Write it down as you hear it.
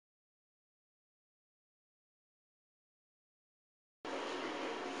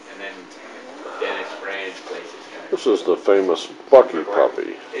This is the famous Bucky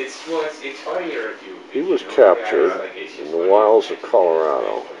puppy. It's funnier if you. He was captured in the wilds of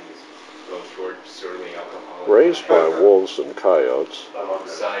Colorado, raised by wolves and coyotes.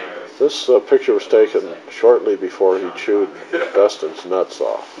 This picture was taken shortly before he chewed Destin's nuts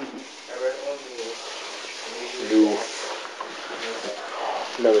off.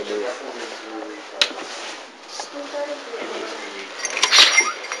 Another new.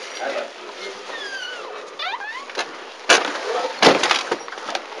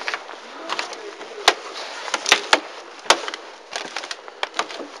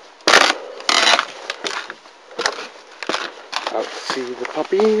 Out to see the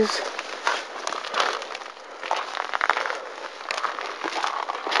puppies.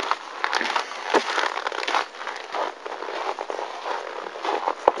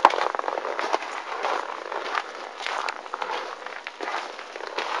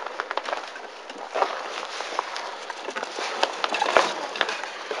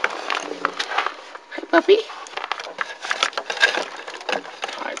 Hi, puppy.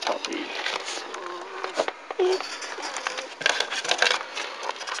 Hi, puppy.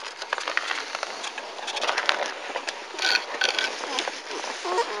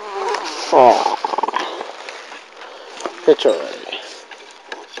 Oh, pitch already.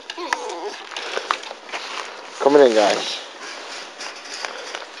 Coming in, guys.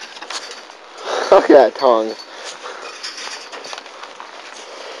 Look at that tongue.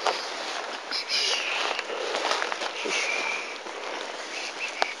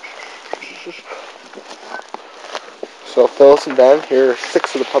 So Phyllis and Ben, here are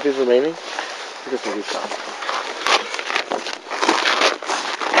 6 of the puppies remaining. Look at the new sound.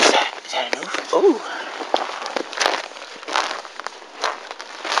 Is that a move? Oh!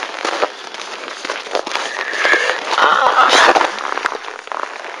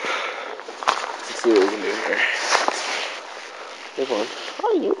 Let's see what we can do here. Good one.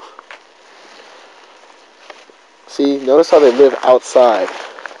 Hi, you. See, notice how they live outside.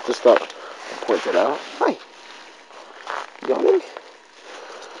 Just thought I'd point it out. Hi. Yawning?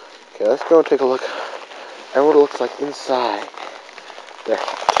 Okay, let's go and take a look at what it looks like inside. There.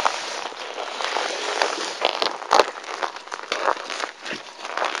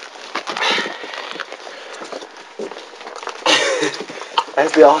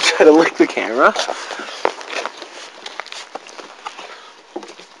 As they all try to lick the camera.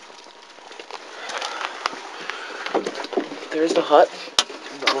 There's the hut.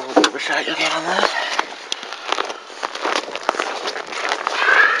 A little bit of a shot you'll get on that.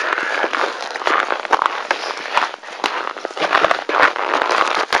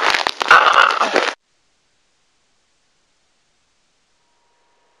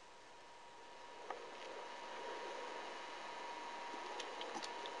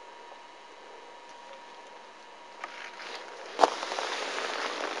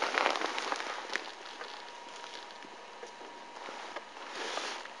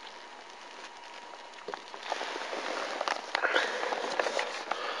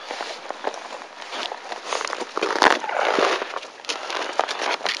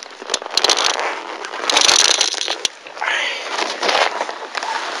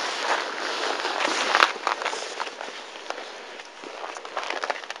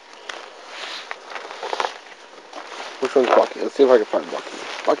 Which one's Bucky? Let's see if I can find Bucky.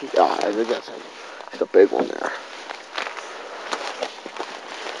 Bucky, I think that's him. There's a big one there.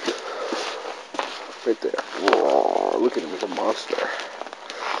 Right there. Whoa, look at him, he's a monster.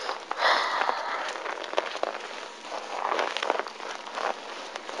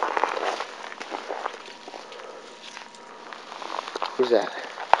 Who's that?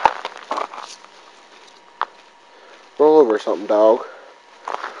 Roll over or something, dog.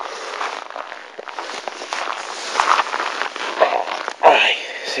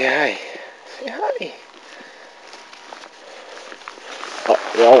 Say hi. Say hi. Oh,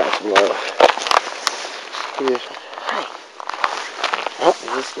 they all want some love. Here's hi. Oh,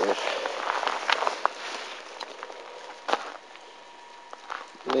 he's scared.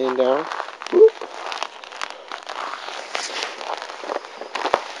 Laying down. Whoop.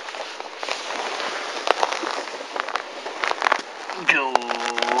 Go.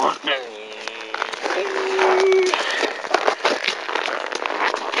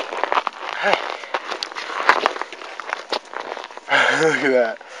 Look at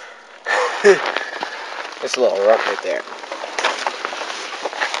that. It's a little rough right there.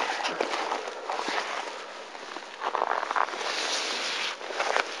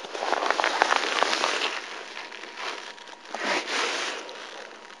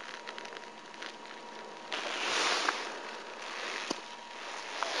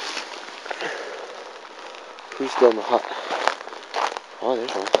 Who's still in the hut? Oh,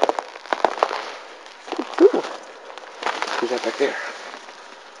 there's one. Ooh. Who's that back there?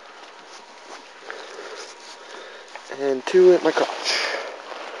 And 2 at my crotch.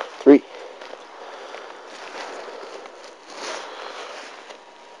 3.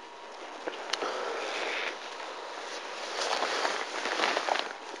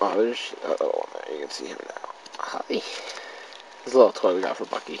 Oh, there's a little one there. You can see him now. Hi. This is a little toy we got for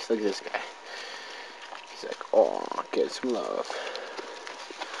Bucky. Look at this guy. He's like, oh, get some love.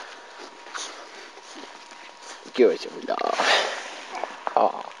 Give it some love.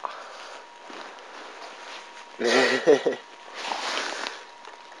 Oh.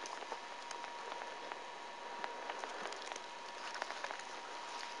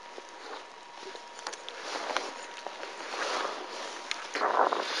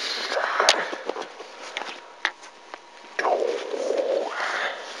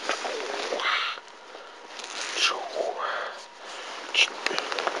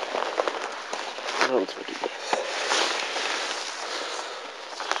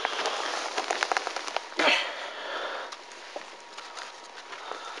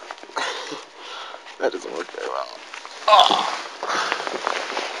 That doesn't work very well. Oh.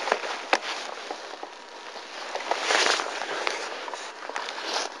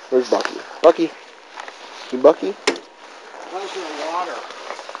 Where's Bucky? Bucky? You Bucky? How's their water?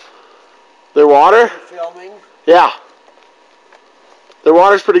 Their water? Filming? Yeah. Their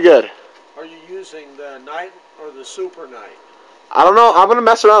water's pretty good. Are you using the night or the super night? I don't know. I'm going to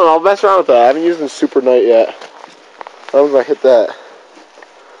mess around. I'll mess around with that. I haven't used the super night yet. I don't know if I hit that.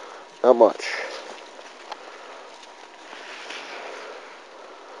 Not much.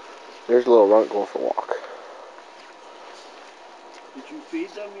 There's a little runt going for a walk. Did you feed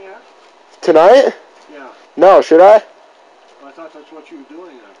them yet? Tonight? Yeah. No, should I? I thought that's what you were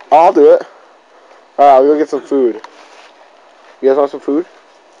doing up there. I'll do it. Alright, I'll go get some food. You guys want some food?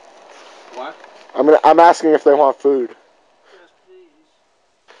 What? I'm asking if they want food. Yes,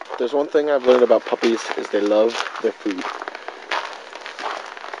 please. There's one thing I've learned about puppies is they love their food.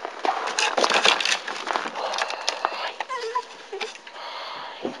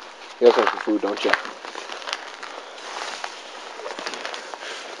 You guys want some food, don't you?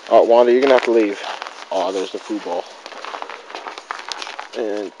 Oh, Wanda, you're gonna have to leave. Oh, there's the food bowl.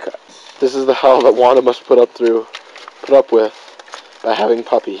 And cut. This is the hell that Wanda must put up with by having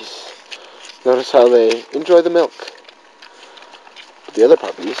puppies. Notice how they enjoy the milk. But the other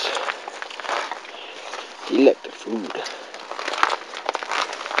puppies, they like the food.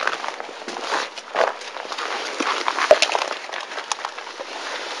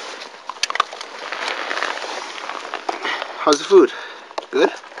 How's the food? Good?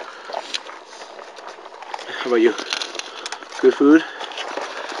 How about you? Good food?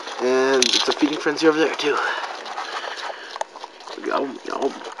 And it's a feeding frenzy over there too. Yum,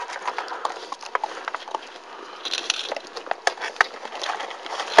 yum.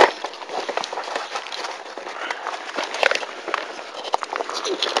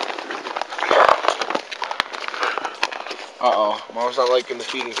 Uh-oh, Mom's not liking the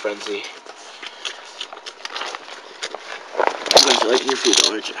feeding frenzy. You like your food,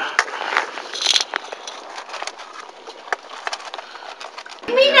 aren't you?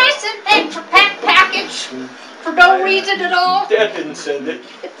 You mean I sent that package for no reason at all? Dad didn't send it.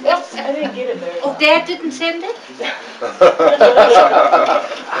 I didn't get it there. Oh, Dad didn't send it?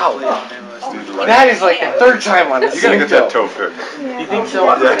 Ow. That is like the third time on this. You gotta get that toe pick. You think so?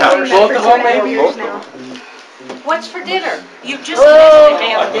 Yeah. Both of them, maybe? Both of them. What's for dinner? You just mentioned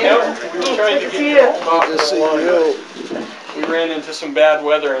me on dinner. We tried to get you. We ran into some bad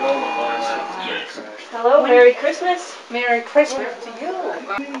weather in Omaha. Hello, Merry Christmas. Merry Christmas to you.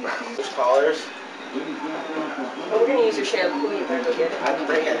 There's collars. Oh, we're gonna use your shampoo. You better go get it. I can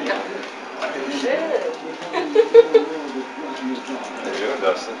bring it. You should. How you doing,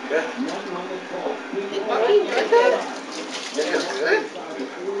 Dustin?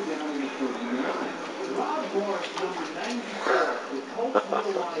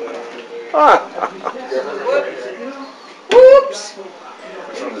 Whoops.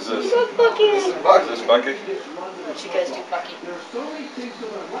 Which one is this? Look, Bucky. This is Bucky. What you guys do, Bucky?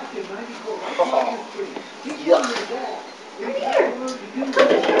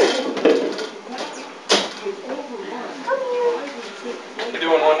 You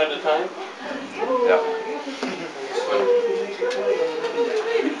doing one at a time? Yeah.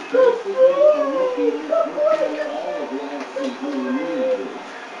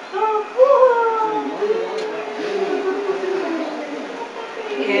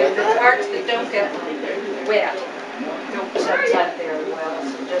 And the parts that don't get wet don't subside very well.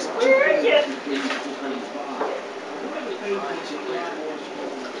 So just Where are you?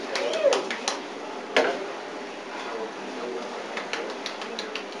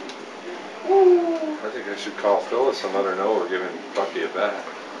 I think I should call Phyllis and let her know we're giving Bucky a bath.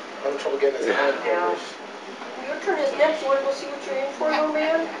 I'm having trouble getting his hand. Yeah. Your turn is next. You want to go see what you're in for, little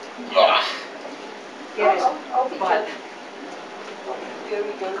man? Get it. I'll be But- done. There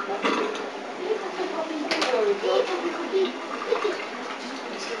we go. There we go.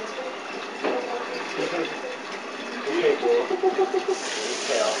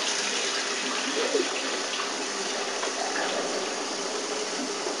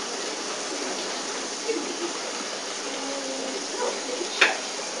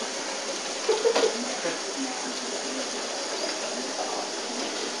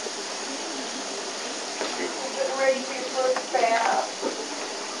 Getting ready for your first bath.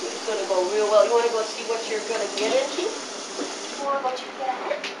 It's gonna go real well. You want to go see what you're gonna get into? You want to go check it out?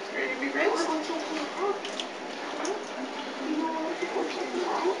 Ready to be You rinsed? want to go check it out? You want to go check it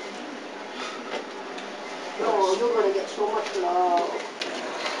out? Oh, you're gonna get so much love.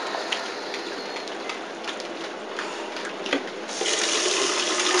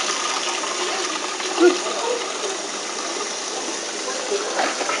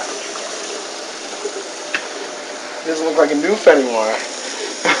 Doesn't look like a noof anymore.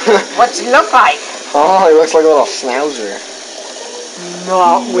 What's he look like? Oh, he looks like a little schnauzer.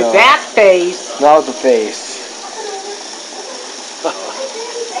 No, with No. that face. Not with the face.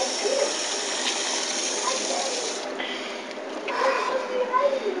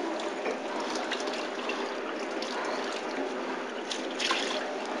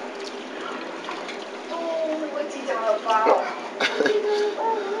 Oh, what's he doing about?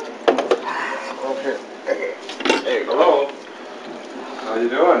 Over here. There you go. Hello. How you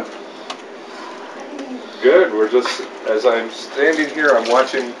doing? Good. We're just, as I'm standing here, I'm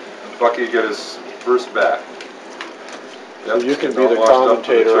watching Bucky get his first bath. So you can be all the washed up for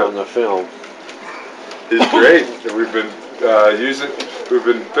commentator trip. on the film. He's great. We've been we've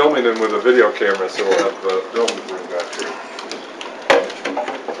been filming him with a video camera, so we'll have the film to bring back here.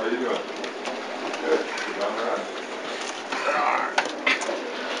 How you doing? Good. You on that?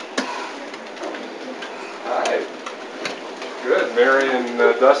 Hi. Good. Mary and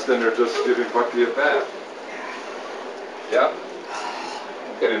Dustin are just giving Bucky a bath. Yeah.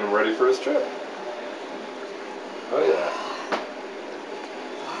 Getting him ready for his trip. Oh yeah.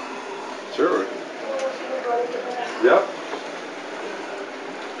 Sure. Yep.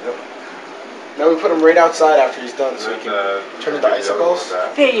 Yep. Now we put him right outside after he's done, so he can turn into get the other one icicles.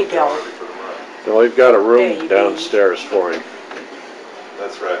 back. There you go. Ready for tomorrow. So we've got a room Baby. downstairs for him.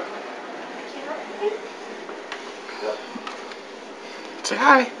 That's right. Say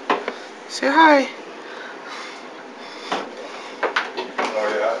hi. Say hi. Oh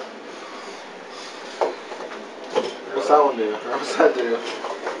yeah. What's that one do? Or what's that do?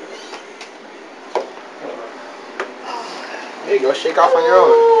 There you go. Shake off on your own.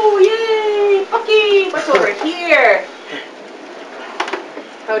 Oh, yay! Bucky! What's over here?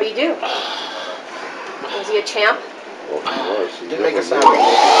 How'd he do? Was he a champ? Well, he was. He Didn't make a never sound.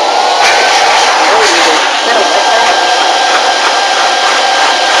 moved.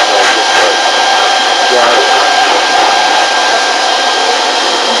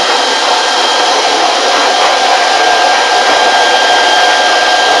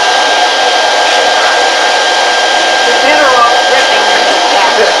 You're better off ripping than the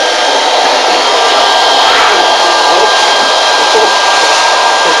cat.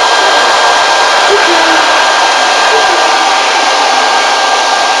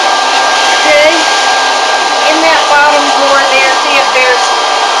 Okay. In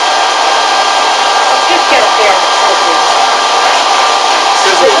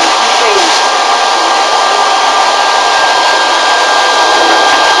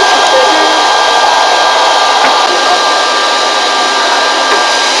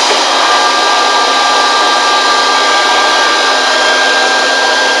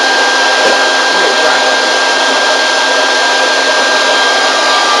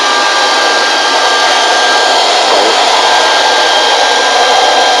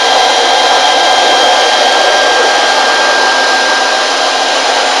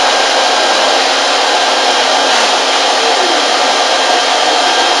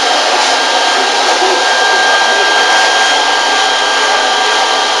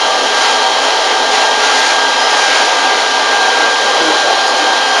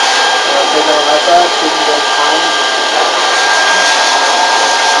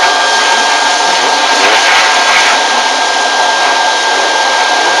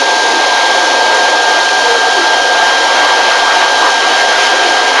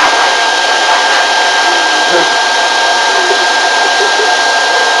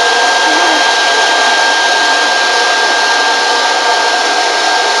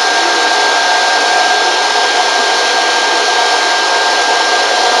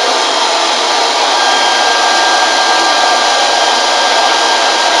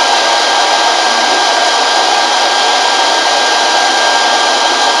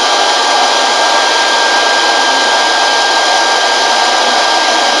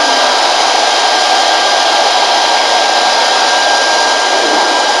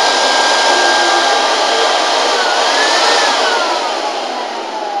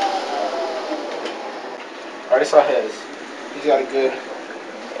already saw his. He's got a good.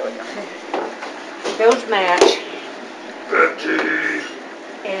 Bill's match.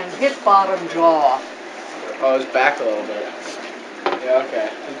 And his bottom jaw. Oh, his back a little bit. Yeah, okay.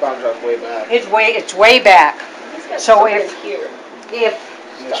 His bottom jaw's way back. It's way back. So if here. you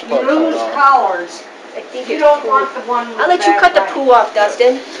probably cut lose it off. collars, I think you it's don't poo. want the one with I'll let the you bad cut the bite. poo off,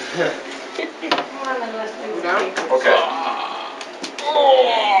 Dustin. Come on, and let's do Down? it. Okay.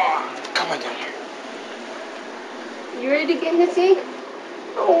 Come on down here. You ready to get in the sink?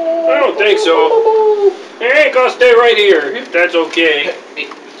 I don't think so. Hey, I'll stay right here, if that's okay.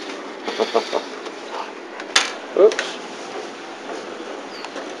 Oops.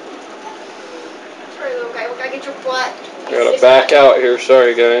 Sorry, little guy. We gotta get your butt. I gotta back out here,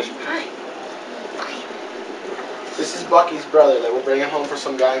 sorry guys. This is Bucky's brother that we're bringing home for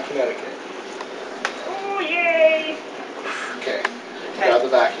some guy in Connecticut. Oh, yay! Okay. Grab the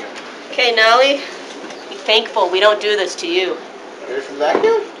vacuum. Okay, Nolly. Be thankful we don't do this to you. Ready for the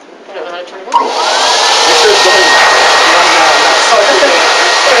vacuum? I don't know how to turn it on.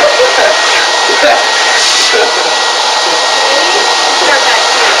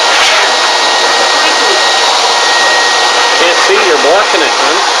 Can't see, you're blocking it,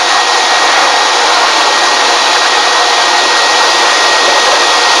 huh?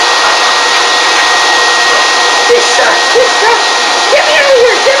 Get me out of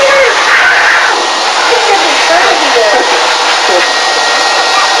here! Get me out of here! It's getting crazy there.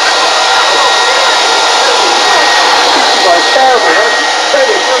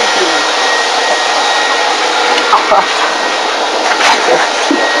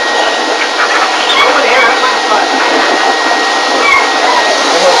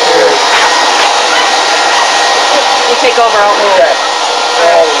 You take over, I'll move.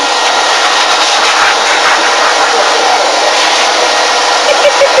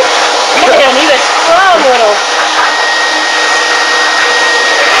 Man, he was strong little.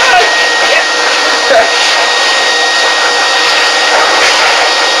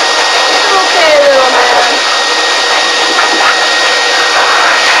 Okay, little man.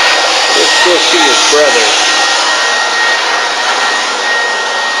 Let's go see his brother.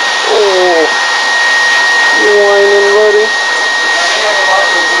 Oh, you whining, buddy?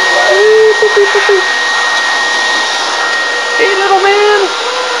 Hey, little man.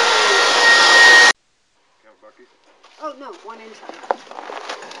 Oh, no, one inside.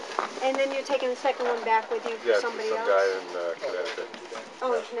 And then you're taking the second one back with you for Yeah, somebody some else? guy in Connecticut.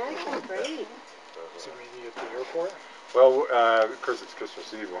 Oh, in Connecticut, great. So we meet at the airport? Well, of course it's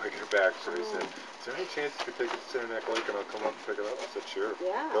Christmas Eve when we get back, so he said, is there any chance you could take it to Cinderneck Lake and I'll come up and pick it up? I said, sure.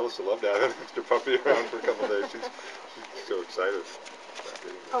 Yeah. Phyllis would love to have an extra puppy around for a couple of days. She's so excited.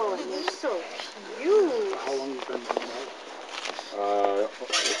 Oh, and they're so cute. How long have you been doing that?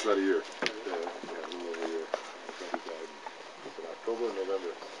 It's about a year. Yeah, a little over a year. It's in October and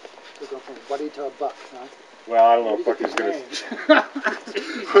November. We're going from Buddy to a Buck, huh? Well, I don't know if Bucky's going to...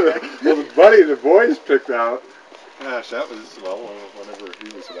 Well, the Buddy the boys picked out, gosh, that was, well, whenever he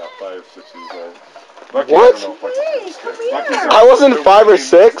was about 5 or 6 years old. Bucky, What? I don't know if Bucky's gonna stick. Bucky's I wasn't 5 or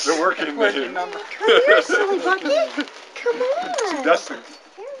 6. The working name. Come here, silly Bucky. Come See, on. Dustin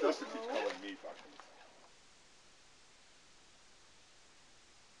keeps calling me Bucky.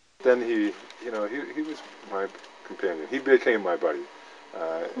 Then he was my companion. He became my buddy.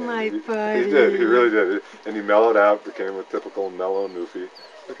 My buddy. He did. He really did. And he mellowed out, became a typical mellow Newfie.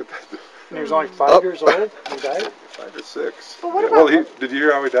 Look at that. And he was only 5 years old when he died? 5 or 6. But what Well, about... did you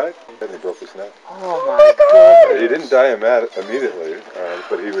hear how he died? He broke his neck. Oh, my God. He didn't die immediately,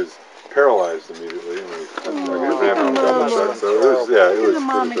 but he was paralyzed immediately. And he ran out of the so it was, yeah, it was Look at the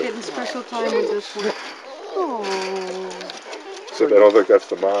mama pretty getting special time with this one. Oh. Except I don't think that's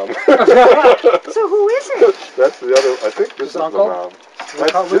the mom. So who is it? That's the other, I think this is the uncle? mom. We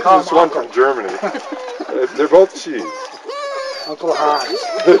call This him is one Uncle. from Germany. They're both cheese. Uncle Hans.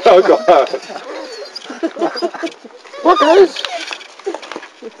 Uncle Hans. What, guys?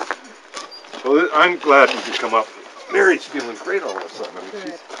 Well, I'm glad you could come up. Mary's feeling great all of a sudden. I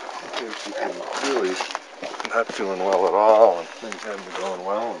mean, she's been really not feeling well at all, and things haven't been going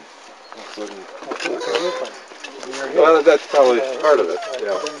well. And all of a sudden, well, that's probably part of it.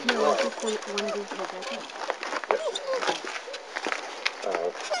 Yeah. She's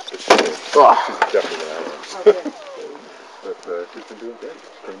definitely an island. But she's been doing great.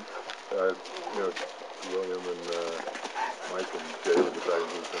 William and Mike and Jay were deciding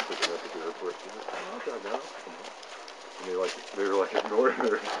who was going to pick her up at the airport. She said, oh, I'll drive down. And they were ignoring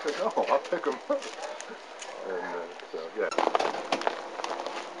her. She said, no, I'll pick them up. And so, yeah.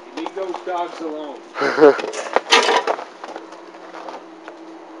 Leave those dogs alone.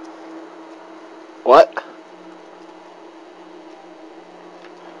 What?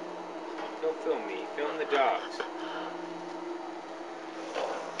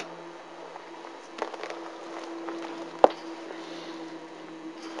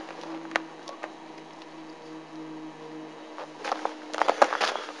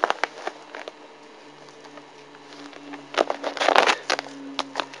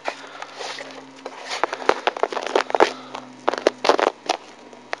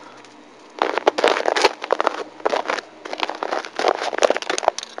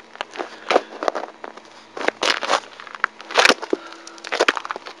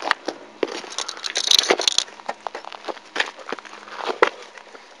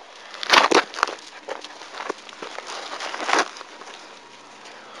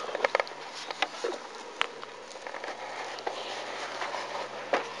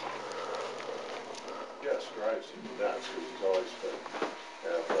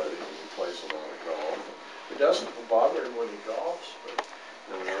 plays a lot of golf. It doesn't bother him when he golfs, but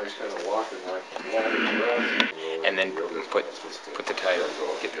now he's kind of walking around. And then put the title.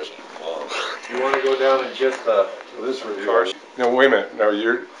 Get the You want to go down and get the This review. Cars. No, wait a minute. No, are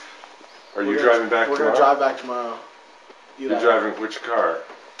you driving back We're tomorrow? gonna drive back tomorrow. You're driving which car?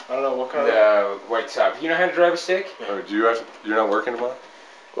 I don't know what kind the white Saab. You know how to drive a stick? Oh, you're not working tomorrow?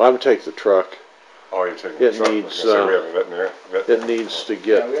 Well, I'm gonna take the truck. Oh, you're taking It the truck. needs, I was gonna say, we have a veterinary. It needs to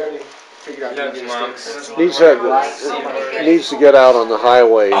get we already figured out. Loves monks. needs to get out on the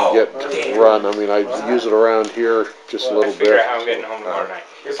highway and get damn. run. I mean, I use it around here just a little Figure bit. out how I'm getting home tomorrow night.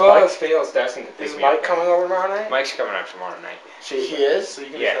 If all else fails, Dustin can pick me up. coming over tomorrow night? Mike's coming up tomorrow night. He is? So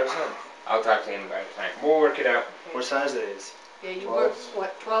you can Yeah. show us him. I'll talk to him about the time. We'll work it out. What size it is? Yeah, you work,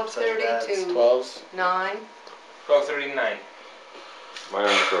 what, 12:30 to 12s? 9? 12:39. My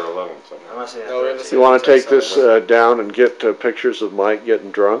underscore 11. So. I'm gonna say You want to take this down and get pictures of Mike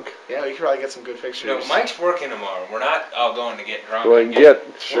getting drunk? Yeah, we could probably get some good pictures. No, Mike's working tomorrow. We're not all going to get drunk. Well, and you can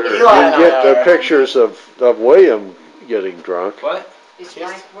get Sure. you can get pictures of William getting drunk. What? Is Yes.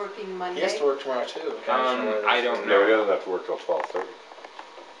 Mike working He Monday? has to work tomorrow too. I don't No, he know. doesn't have to work till 12:30.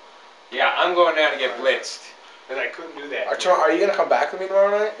 Yeah, I'm going down to get blitzed. Because I couldn't do that. Are you gonna come back with me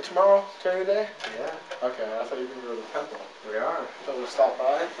tomorrow night? Tomorrow during the day? Yeah. Okay, I thought you were gonna go to the temple. We are. So we'll stop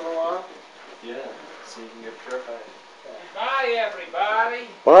by for a while. Yeah. So you can get purified. Bye, everybody.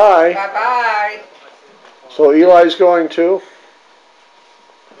 Bye. Bye-bye. So Eli's going too?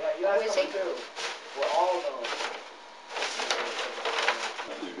 Yeah, you guys Who is come he? too. We're all going.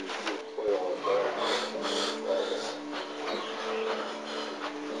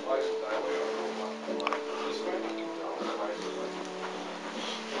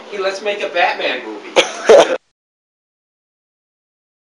 Hey, let's make a Batman movie.